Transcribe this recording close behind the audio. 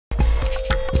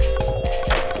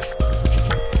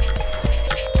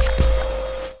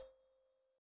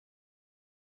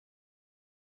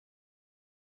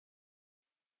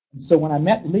And so when I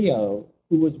met Leo,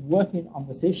 who was working on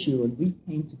this issue, and we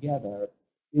came together,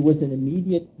 it was an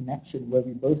immediate connection where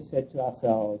we both said to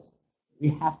ourselves, we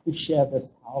have to share this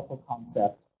powerful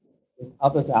concept with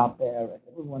others out there and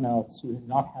everyone else who has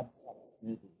not had this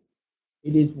opportunity.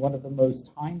 It is one of the most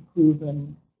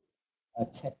time-proven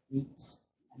techniques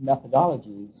and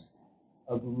methodologies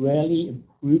of really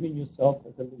improving yourself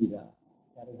as a leader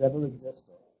that has ever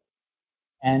existed.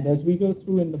 And as we go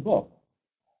through in the book,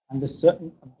 under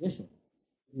certain conditions,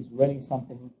 it is really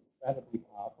something incredibly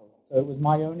powerful. So it was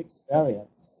my own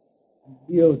experience and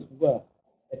Leo's work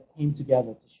that came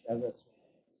together to share this.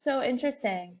 So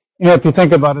interesting. You know, if you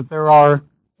think about it, there are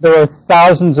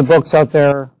thousands of books out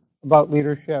there about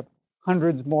leadership,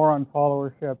 hundreds more on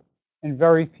followership, and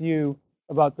very few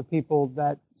about the people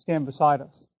that stand beside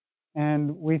us.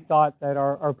 And we thought that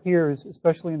our peers,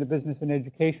 especially in the business and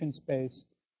education space,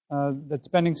 that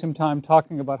spending some time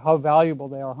talking about how valuable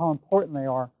they are, how important they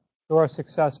are to our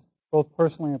success, both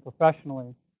personally and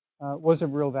professionally, was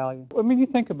of real value. I mean, you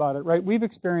think about it, right? We've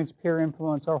experienced peer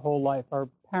influence our whole life. Our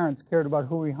parents cared about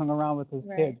who we hung around with as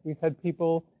kids. We've had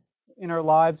people in our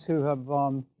lives who have,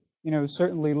 you know,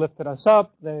 certainly lifted us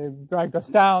up. They've dragged us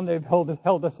down. They've held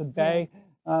us at bay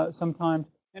sometimes.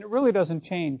 And it really doesn't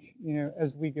change, you know,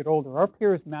 as we get older. Our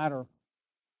peers matter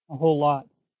a whole lot.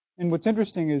 And what's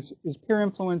interesting is peer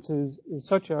influence is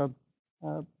such a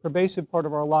pervasive part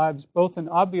of our lives, both in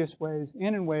obvious ways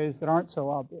and in ways that aren't so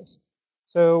obvious.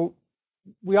 So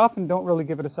we often don't really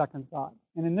give it a second thought.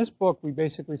 And in this book, we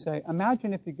basically say,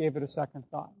 imagine if you gave it a second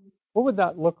thought. What would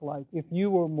that look like if you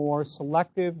were more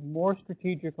selective, more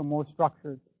strategic, or more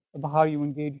structured about how you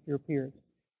engaged your peers?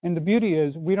 And the beauty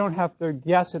is we don't have to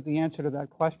guess at the answer to that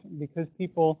question because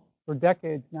people for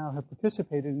decades now have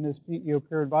participated in this CEO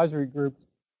peer advisory groups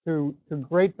to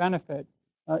great benefit.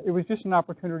 It was just an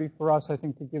opportunity for us, I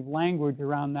think, to give language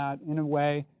around that in a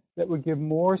way that would give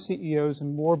more CEOs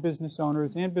and more business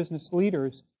owners and business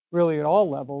leaders, really at all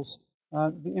levels,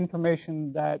 the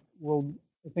information that will,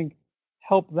 I think,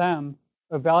 help them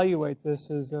evaluate this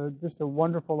as just a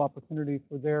wonderful opportunity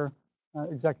for their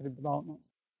executive development.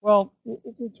 Well,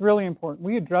 it's really important.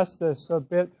 We address this a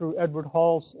bit through Edward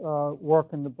Hall's work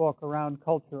in the book around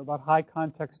culture, about high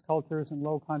context cultures and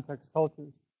low context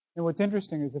cultures. And what's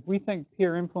interesting is if we think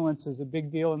peer influence is a big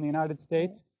deal in the United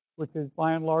States, which is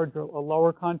by and large a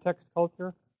lower context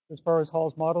culture as far as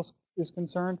Hall's models is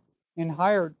concerned, in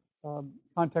higher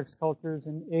context cultures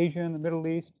in Asia and the Middle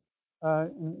East,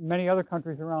 and many other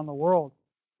countries around the world,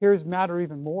 peers matter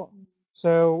even more.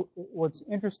 So what's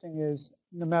interesting is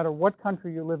no matter what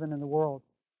country you live in the world,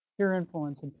 peer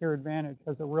influence and peer advantage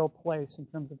has a real place in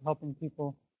terms of helping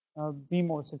people be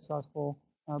more successful,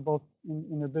 both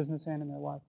in their business and in their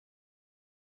life.